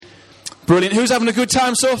Brilliant. Who's having a good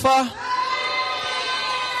time so far?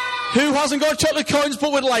 Who hasn't got chocolate coins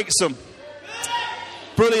but would like some?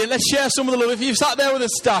 Brilliant. Let's share some of the love. If you've sat there with a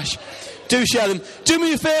stash, do share them. Do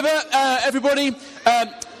me a favour, everybody.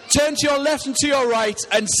 Turn to your left and to your right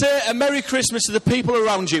and say a Merry Christmas to the people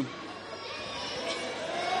around you.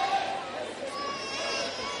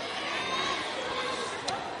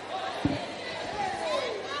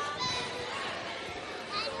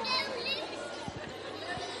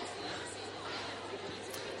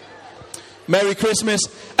 Merry Christmas.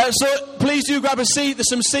 So please do grab a seat. There's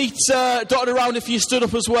some seats dotted around if you stood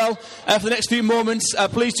up as well for the next few moments.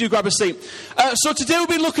 Please do grab a seat. So today we'll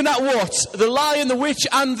be looking at what? The Lion, the Witch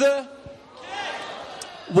and the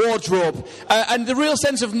wardrobe. And the real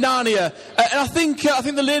sense of Narnia. And I think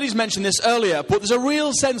the ladies mentioned this earlier, but there's a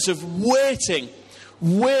real sense of waiting.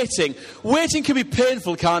 Waiting can be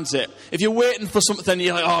painful, can't it? If you're waiting for something,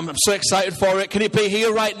 you're like, oh, I'm so excited for it. Can it be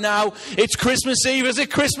here right now? It's Christmas Eve. Is it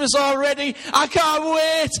Christmas already? I can't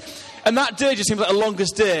wait. And that day just seems like the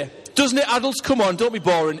longest day. Doesn't it, adults? Come on, don't be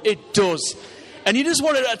boring. It does. And you just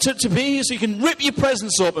want it to be here so you can rip your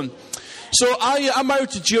presents open. So I'm married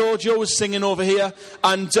to Joe. Joe was singing over here.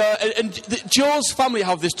 And Joe's family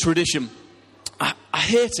have this tradition. I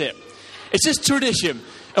hate it. It's this tradition.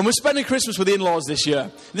 And we're spending Christmas with the in-laws this year.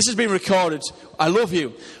 This has been recorded. I love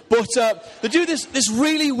you. But they do this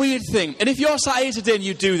really weird thing. And if you're sat here today and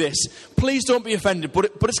you do this, please don't be offended.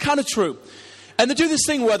 But it's kind of true. And they do this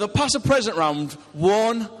thing where they'll pass a present round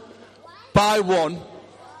one by one.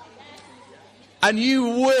 And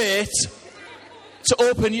you wait to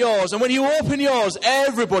open yours. And when you open yours,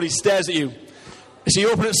 everybody stares at you. So you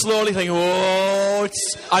open it slowly thinking, oh,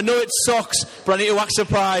 I know it's socks, but I need to act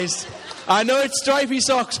surprised. I know it's stripy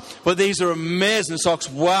socks, but these are amazing socks.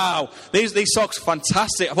 Wow. These socks are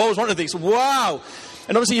fantastic. I've always wanted these. Wow.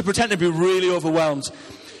 And obviously you pretend to be really overwhelmed.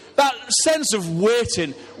 That sense of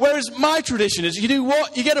waiting. Whereas my tradition is you do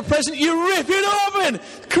what? You get a present, you rip it open.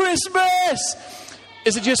 Christmas.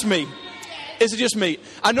 Is it just me? Is it just me?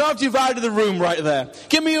 I know I've divided the room right there.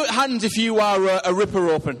 Give me a hand if you are a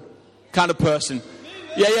ripper open kind of person.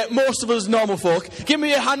 Yeah, most of us normal folk. Give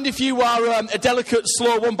me a hand if you are a delicate,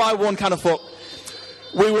 slow, one by one kind of folk.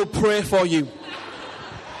 We will pray for you.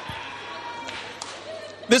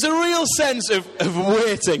 There's a real sense of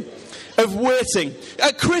waiting.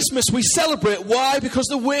 At Christmas we celebrate. Why? Because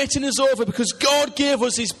the waiting is over. Because God gave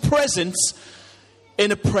us his presents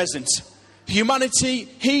in a present. Humanity,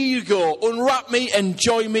 here you go. Unwrap me,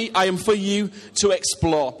 enjoy me. I am for you to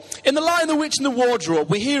explore. In The Lion, the Witch and the Wardrobe,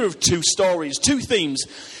 we hear of two stories, two themes.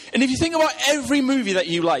 And if you think about every movie that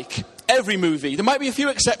you like, every movie, there might be a few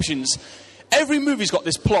exceptions. Every movie's got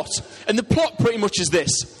this plot. And the plot pretty much is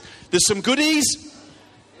this. There's some goodies.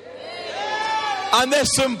 And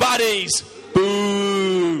there's some baddies.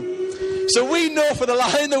 Boo. So we know for The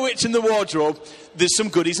Lion, the Witch and the Wardrobe, there's some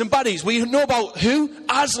goodies and baddies. We know about who?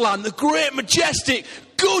 Aslan, the great, majestic,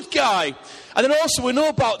 good guy. And then also we know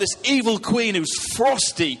about this evil queen who's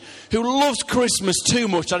frosty, who loves Christmas too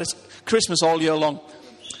much. And it's Christmas all year long.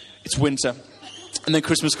 It's winter. And then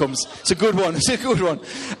Christmas comes. It's a good one. It's a good one.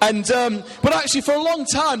 And but actually, for a long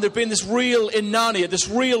time, there'd been this real, in Narnia, this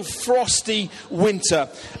real frosty winter.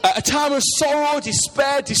 A time of sorrow,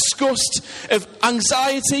 despair, disgust, of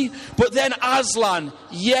anxiety. But then Aslan,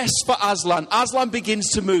 yes for Aslan. Aslan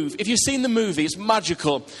begins to move. If you've seen the movie, it's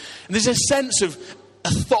magical. And there's a sense of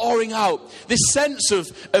a thawing out. This sense of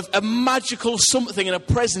a magical something and a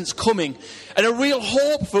presence coming. And a real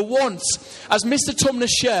hope for once. As Mr. Tumner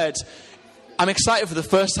shared, I'm excited for the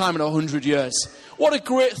first time in 100 years. What a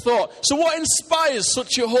great thought. So what inspires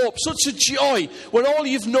such a hope, such a joy, when all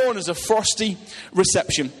you've known is a frosty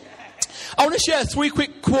reception? I want to share 3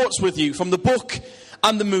 quick quotes with you from the book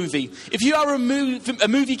and the movie. If you are a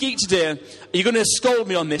movie geek today, you're going to scold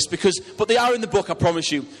me on this, but they are in the book, I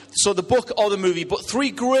promise you. So the book or the movie, but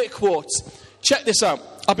 3 great quotes. Check this out.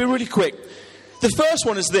 I'll be really quick. The first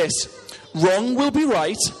one is this. Wrong will be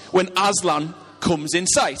right when Aslan comes in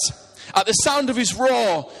sight. At the sound of his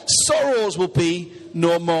roar, sorrows will be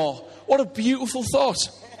no more. What a beautiful thought.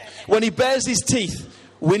 When he bares his teeth,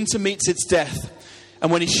 winter meets its death.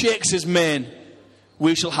 And when he shakes his mane,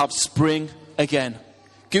 we shall have spring again.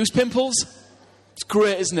 Goose pimples? It's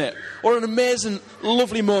great, isn't it? What an amazing,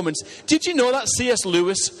 lovely moment. Did you know that C.S.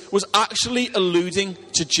 Lewis was actually alluding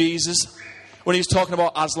to Jesus when he was talking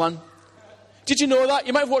about Aslan? Did you know that?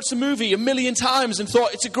 You might have watched the movie 1,000,000 times and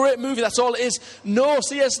thought, it's a great movie, that's all it is. No,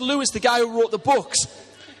 C.S. Lewis, the guy who wrote the books,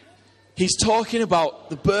 he's talking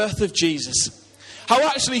about the birth of Jesus. How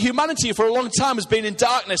actually humanity for a long time has been in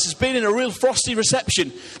darkness, has been in a real frosty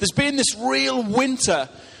reception. There's been this real winter.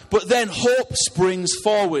 But then hope springs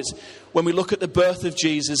forward when we look at the birth of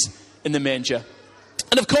Jesus in the manger.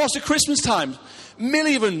 And of course, at Christmas time,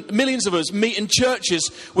 millions of us meet in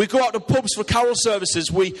churches. We go out to pubs for carol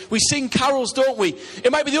services. We sing carols, don't we?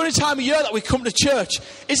 It might be the only time of year that we come to church.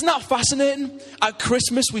 Isn't that fascinating? At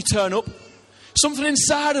Christmas, we turn up. Something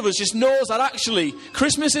inside of us just knows that actually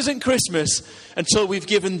Christmas isn't Christmas until we've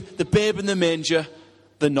given the babe in the manger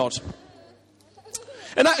the nod.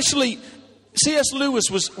 And actually, C.S. Lewis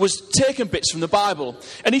was taking bits from the Bible,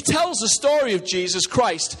 and he tells the story of Jesus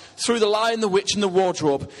Christ through the Lion, the Witch, and the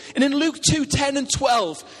Wardrobe. And in Luke 2:10 and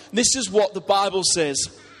 12, this is what the Bible says.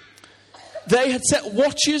 They had set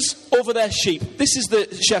watches over their sheep. This is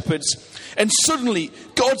the shepherds. And suddenly,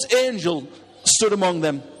 God's angel stood among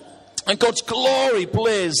them, and God's glory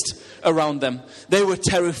blazed around them. They were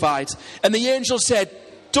terrified. And the angel said,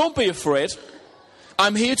 "Don't be afraid.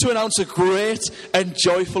 I'm here to announce a great and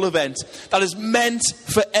joyful event that is meant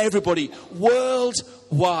for everybody,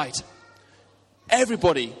 worldwide."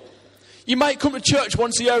 Everybody. You might come to church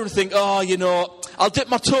once a year and think, "Oh, you know, I'll dip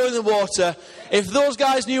my toe in the water. If those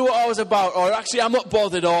guys knew what I was about, or actually I'm not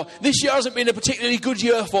bothered, or this year hasn't been a particularly good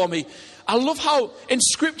year for me." I love how in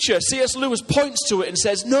Scripture C.S. Lewis points to it and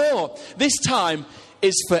says, no, this time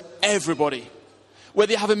is for everybody.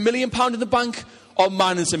 Whether you have £1 million in the bank or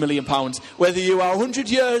minus £1 million. Whether you are 100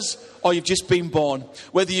 years or you've just been born.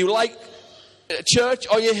 Whether you like church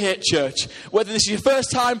or you hate church. Whether this is your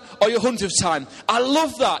first time or your 100th time. I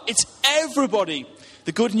love that. It's everybody.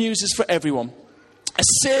 The good news is for everyone. A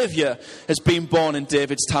Saviour has been born in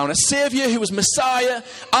David's town. A Saviour who was Messiah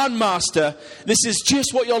and Master. This is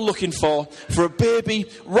just what you're looking for a baby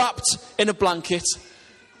wrapped in a blanket.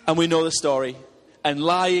 And we know the story. And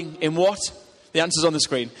lying in what? The answer's on the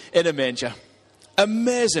screen. In a manger.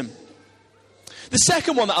 Amazing. The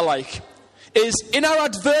second one that I like is in our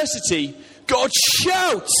adversity, God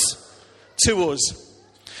shouts to us.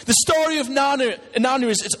 The story of Nana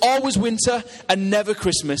is it's always winter and never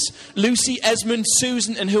Christmas. Lucy, Esmond,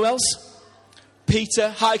 Susan, and who else? Peter,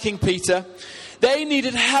 High King Peter. They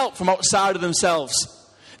needed help from outside of themselves.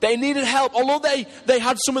 They needed help. Although they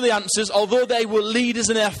had some of the answers, although they were leaders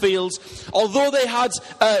in their fields, although they had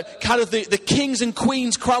kind of the kings and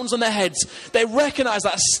queens crowns on their heads, they recognized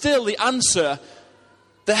that still the answer,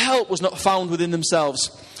 the help was not found within themselves.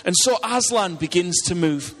 And so Aslan begins to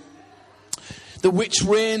move. The witch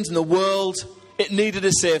reigned in the world. It needed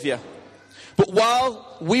a saviour. But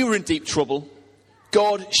while we were in deep trouble,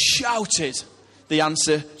 God shouted the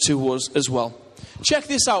answer to us as well. Check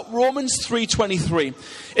this out. Romans 3:23.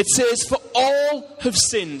 It says, "For all have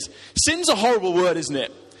sinned." Sin's a horrible word, isn't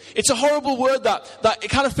it? It's a horrible word that it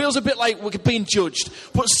kind of feels a bit like we're being judged.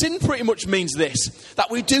 But sin pretty much means this, that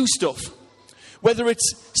we do stuff. Whether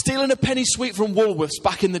it's stealing a penny sweet from Woolworths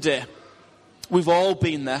back in the day. We've all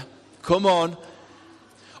been there. Come on.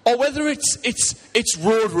 Or whether it's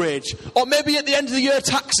road rage. Or maybe at the end of the year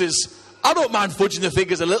taxes. I don't mind fudging the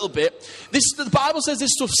figures a little bit. The Bible says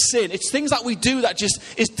this stuff's sin. It's things that we do that just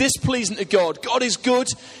is displeasing to God. God is good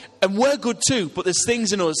and we're good too. But there's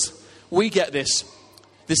things in us. We get this.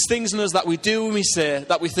 There's things in us that we do and we say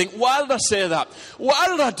that we think, why did I say that? Why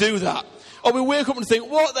did I do that? Or we wake up and think,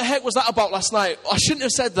 what the heck was that about last night? I shouldn't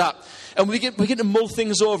have said that. And we begin to mull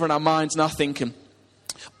things over in our minds and our thinking.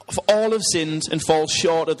 For all have sinned and fall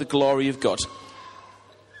short of the glory of God.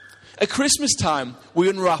 At Christmas time, we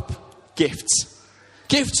unwrap gifts.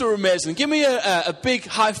 Gifts are amazing. Give me a big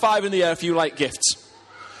high five in the air if you like gifts.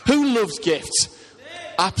 Who loves gifts?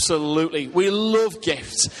 Absolutely. We love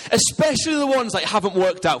gifts. Especially the ones that haven't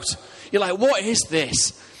worked out. You're like, what is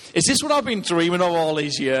this? Is this what I've been dreaming of all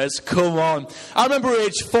these years? Come on. I remember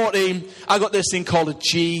age 14, I got this thing called a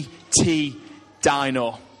GT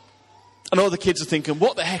Dino. I know the kids are thinking,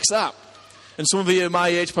 what the heck's that? And some of you my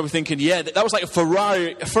age probably thinking, yeah, that was like a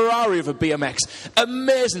Ferrari of a BMX.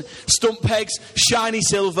 Amazing. Stump pegs, shiny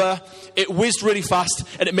silver. It whizzed really fast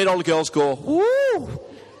and it made all the girls go, woo!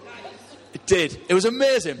 It did. It was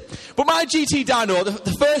amazing. But my GT Dino,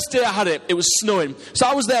 the first day I had it, it was snowing. So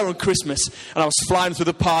I was there on Christmas and I was flying through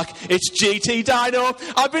the park. It's GT Dino.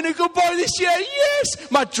 I've been a good boy this year. Yes!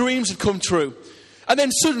 My dreams had come true. And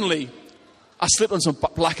then suddenly, I slipped on some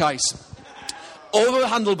black ice. Over the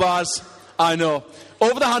handlebars, I know.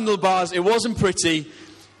 Over the handlebars, it wasn't pretty.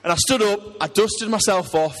 And I stood up, I dusted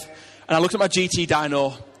myself off, and I looked at my GT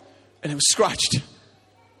Dino, and it was scratched.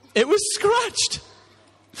 It was scratched.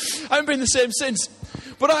 I haven't been the same since.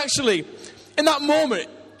 But actually, in that moment,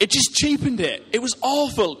 it just cheapened it. It was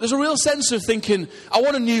awful. There's a real sense of thinking, I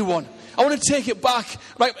want a new one. I want to take it back.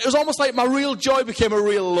 Like, it was almost like my real joy became a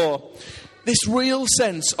real low. This real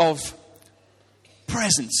sense of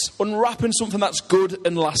presents, unwrapping something that's good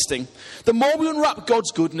and lasting. The more we unwrap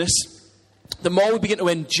God's goodness, the more we begin to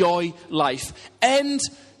enjoy life.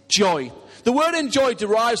 Enjoy. The word enjoy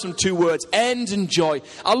derives from two words, end and joy.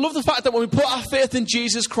 I love the fact that when we put our faith in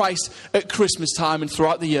Jesus Christ at Christmas time and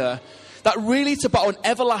throughout the year, that really it's about an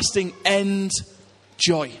everlasting end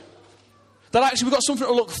joy. That actually we've got something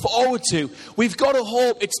to look forward to. We've got a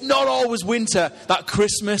hope. It's not always winter, that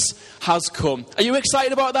Christmas has come. Are you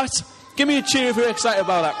excited about that? Give me a cheer if you're excited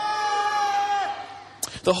about that.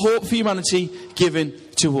 The hope for humanity given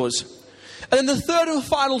to us. And then the third and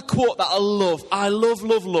final quote that I love.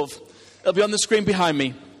 It'll be on the screen behind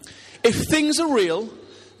me. If things are real,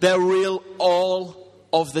 they're real all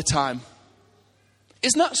of the time.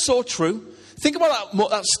 Isn't that so true? Think about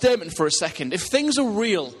that statement for a second. If things are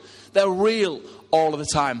real, they're real all of the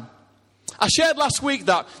time. I shared last week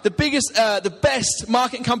that the best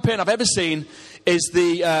marketing campaign I've ever seen is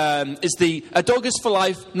the "A Dog Is For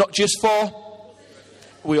Life, Not Just For."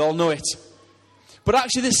 We all know it. But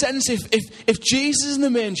actually, the sense if Jesus in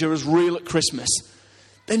the manger is real at Christmas,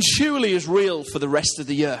 then surely is real for the rest of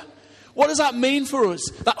the year. What does that mean for us?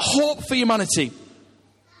 That hope for humanity.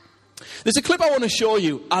 There's a clip I want to show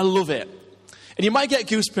you. I love it. And you might get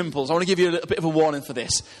goose pimples. I want to give you a little bit of a warning for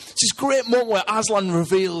this. It's this great moment where Aslan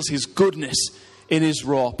reveals his goodness in his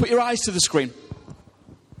roar. Put your eyes to the screen.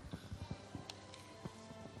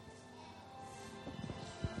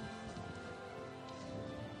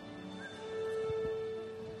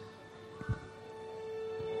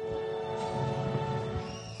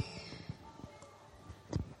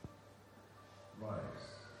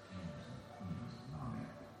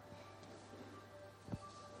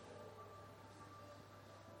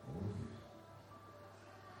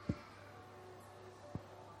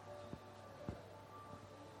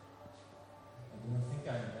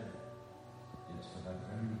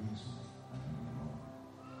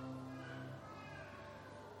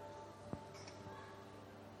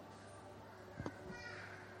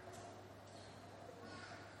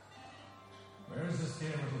 Where is this dear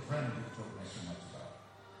little friend you've told me so much about?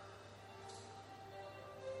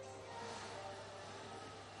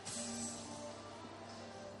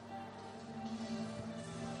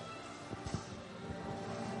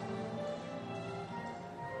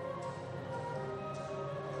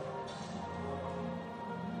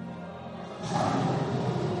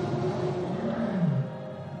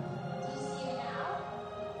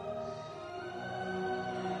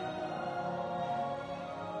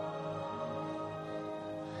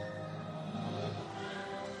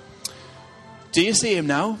 Do you see him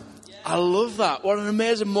now? I love that. What an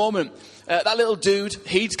amazing moment. That little dude,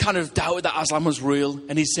 he'd kind of doubted that Aslan was real.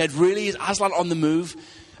 And he said, really, is Aslan on the move?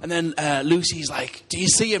 And then Lucy's like, do you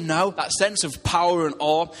see him now? That sense of power and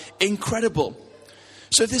awe. Incredible.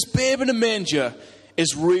 So if this babe in a manger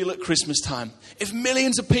is real at Christmas time, if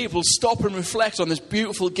millions of people stop and reflect on this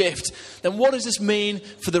beautiful gift, then what does this mean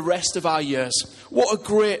for the rest of our years? What a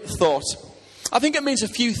great thought. I think it means a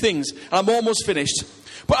few things. And I'm almost finished.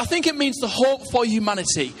 But I think it means the hope for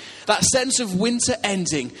humanity, that sense of winter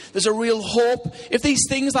ending. There's a real hope. If these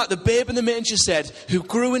things like the babe in the manger said, who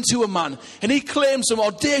grew into a man, and he claimed some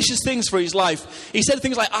audacious things for his life. He said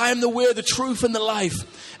things like, I am the way, the truth, and the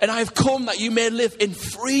life. And I have come that you may live in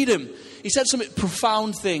freedom. He said some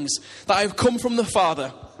profound things, that I have come from the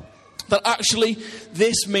Father. That actually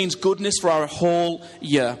this means goodness for our whole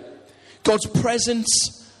year. God's presence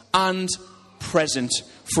and present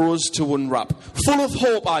for us to unwrap. Full of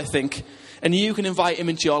hope, I think. And you can invite him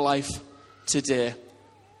into your life today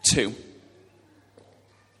too.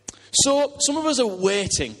 So, some of us are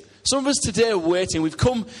waiting. Some of us today are waiting. We've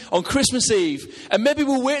come on Christmas Eve. And maybe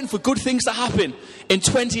we're waiting for good things to happen in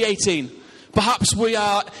 2018. Perhaps we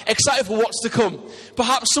are excited for what's to come.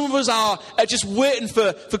 Perhaps some of us are just waiting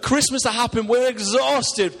for Christmas to happen. We're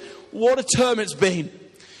exhausted. What a term it's been.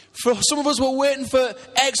 For some of us, we're waiting for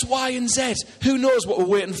X, Y, and Z. Who knows what we're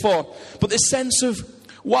waiting for? But this sense of,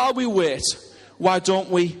 while we wait, why don't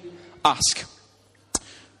we ask?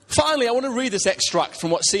 Finally, I want to read this extract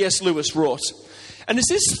from what C.S. Lewis wrote. And it's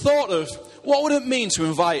this thought of, what would it mean to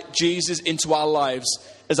invite Jesus into our lives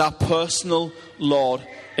as our personal Lord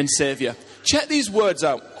and Saviour? Check these words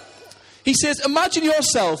out. He says, imagine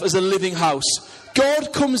yourself as a living house.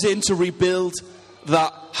 God comes in to rebuild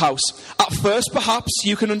that house. At first, perhaps,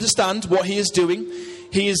 you can understand what he is doing.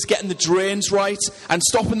 He is getting the drains right and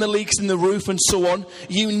stopping the leaks in the roof and so on.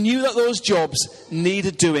 You knew that those jobs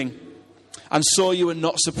needed doing, and so you were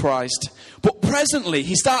not surprised. But presently,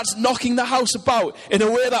 he starts knocking the house about in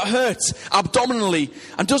a way that hurts abdominally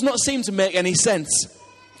and does not seem to make any sense.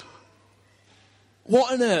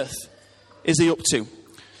 What on earth is he up to?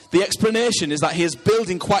 The explanation is that he is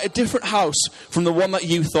building quite a different house from the one that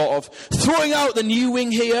you thought of. Throwing out the new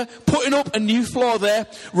wing here, putting up a new floor there,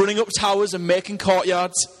 running up towers and making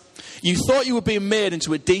courtyards. You thought you were being made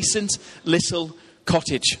into a decent little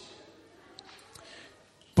cottage.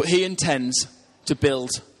 But he intends to build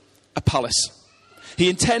a palace. He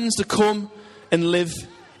intends to come and live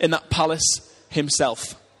in that palace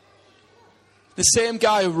himself. The same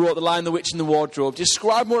guy who wrote The Lion, the Witch and the Wardrobe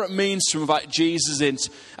described what it means to invite Jesus in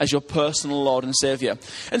as your personal Lord and Saviour.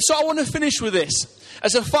 And so I want to finish with this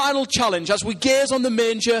as a final challenge as we gaze on the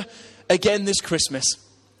manger again this Christmas.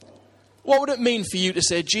 What would it mean for you to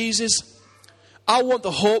say, Jesus, I want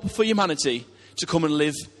the hope for humanity to come and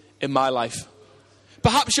live in my life?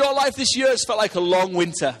 Perhaps your life this year has felt like a long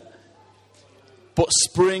winter, but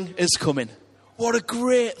spring is coming. What a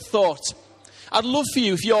great thought. I'd love for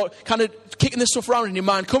you, if you're kind of kicking this stuff around in your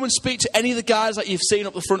mind, come and speak to any of the guys that you've seen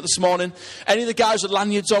up the front this morning, any of the guys with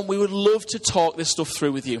lanyards on. We would love to talk this stuff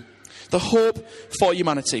through with you. The hope for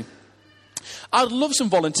humanity. I'd love some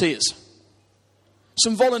volunteers.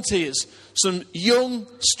 Some volunteers. Some young,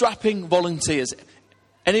 strapping volunteers.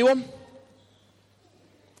 Anyone?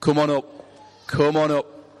 Come on up. Come on up.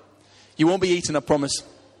 You won't be eating, I promise.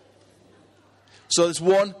 So there's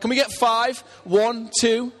one. Can we get 5? 1,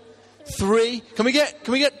 2, 3. Can we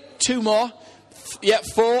get 2 more? Yeah,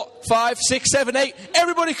 4, 5, 6, 7, 8.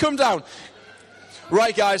 Everybody come down.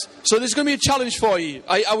 Right, guys. So there's going to be a challenge for you.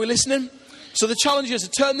 Are we listening? So the challenge is to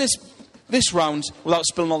turn this round without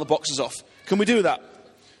spilling all the boxes off. Can we do that?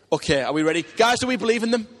 Okay, are we ready? Guys, do we believe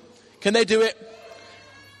in them? Can they do it?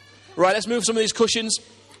 Right, let's move some of these cushions.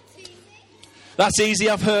 That's easy,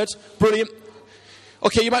 I've heard. Brilliant.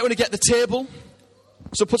 Okay, you might want to get the table.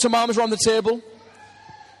 So put some arms around the table.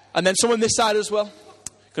 And then someone this side as well.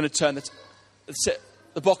 Going to turn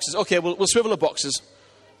the boxes. Okay, we'll swivel the boxes.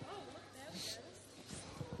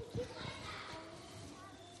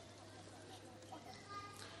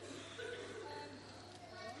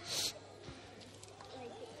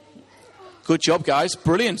 Good job, guys.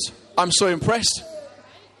 Brilliant. I'm so impressed.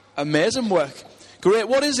 Amazing work. Great.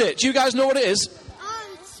 What is it? Do you guys know what it is?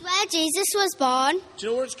 It's where Jesus was born. Do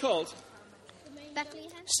you know what it's called?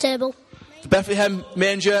 Bethlehem. Stable. The Bethlehem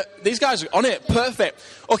manger. These guys are on it. Perfect.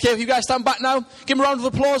 Okay, if you guys stand back now, give them a round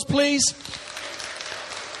of applause, please.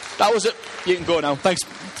 That was it. You can go now. Thanks.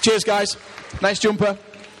 Cheers, guys. Nice jumper.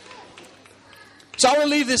 So I want to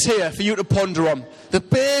leave this here for you to ponder on. The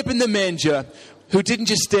babe in the manger, who didn't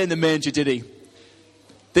just stay in the manger, did he?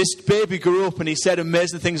 This baby grew up and he said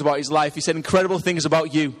amazing things about his life. He said incredible things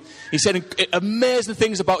about you. He said amazing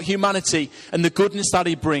things about humanity and the goodness that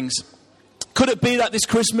he brings. Could it be that this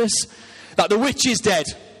Christmas, that the witch is dead?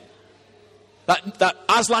 That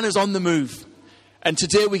Aslan is on the move. And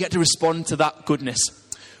today we get to respond to that goodness.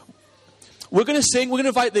 We're going to sing. We're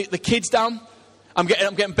going to invite the kids down. I'm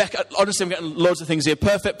getting back. Honestly, I'm getting loads of things here.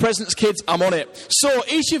 Perfect. Presents, kids, I'm on it. So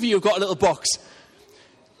each of you have got a little box.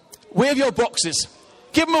 Wave your boxes.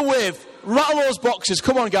 Give them a wave. Rattle those boxes.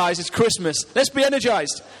 Come on, guys. It's Christmas. Let's be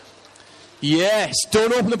energized. Yes.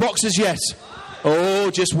 Don't open the boxes yet.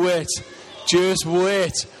 Oh, just wait. Just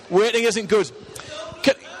wait. Waiting isn't good.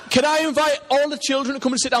 Can I invite all the children to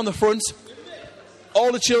come and sit down the front?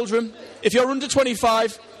 All the children. If you're under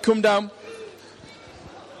 25, come down.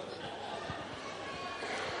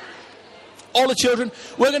 All the children.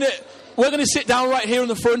 We're gonna sit down right here in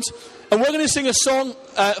the front, and we're gonna sing a song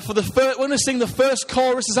we're gonna sing the first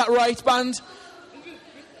chorus. Is that right, band?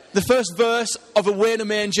 The first verse of Away in a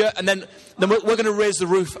Manger, and then we're gonna raise the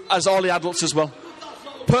roof as all the adults as well.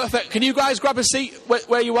 Perfect. Can you guys grab a seat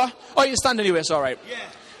where you are? Oh, you can stand anywhere. It's all right.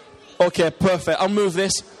 Yeah. Okay. Perfect. I'll move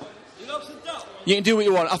this. You can do what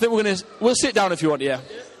you want. I think we'll sit down if you want. Yeah.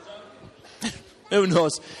 Who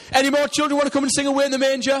knows? Any more children want to come and sing Away in the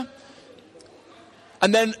Manger?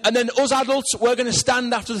 And then us adults, we're going to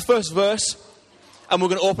stand after the first verse, and we're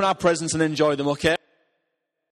going to open our presents and enjoy them, okay?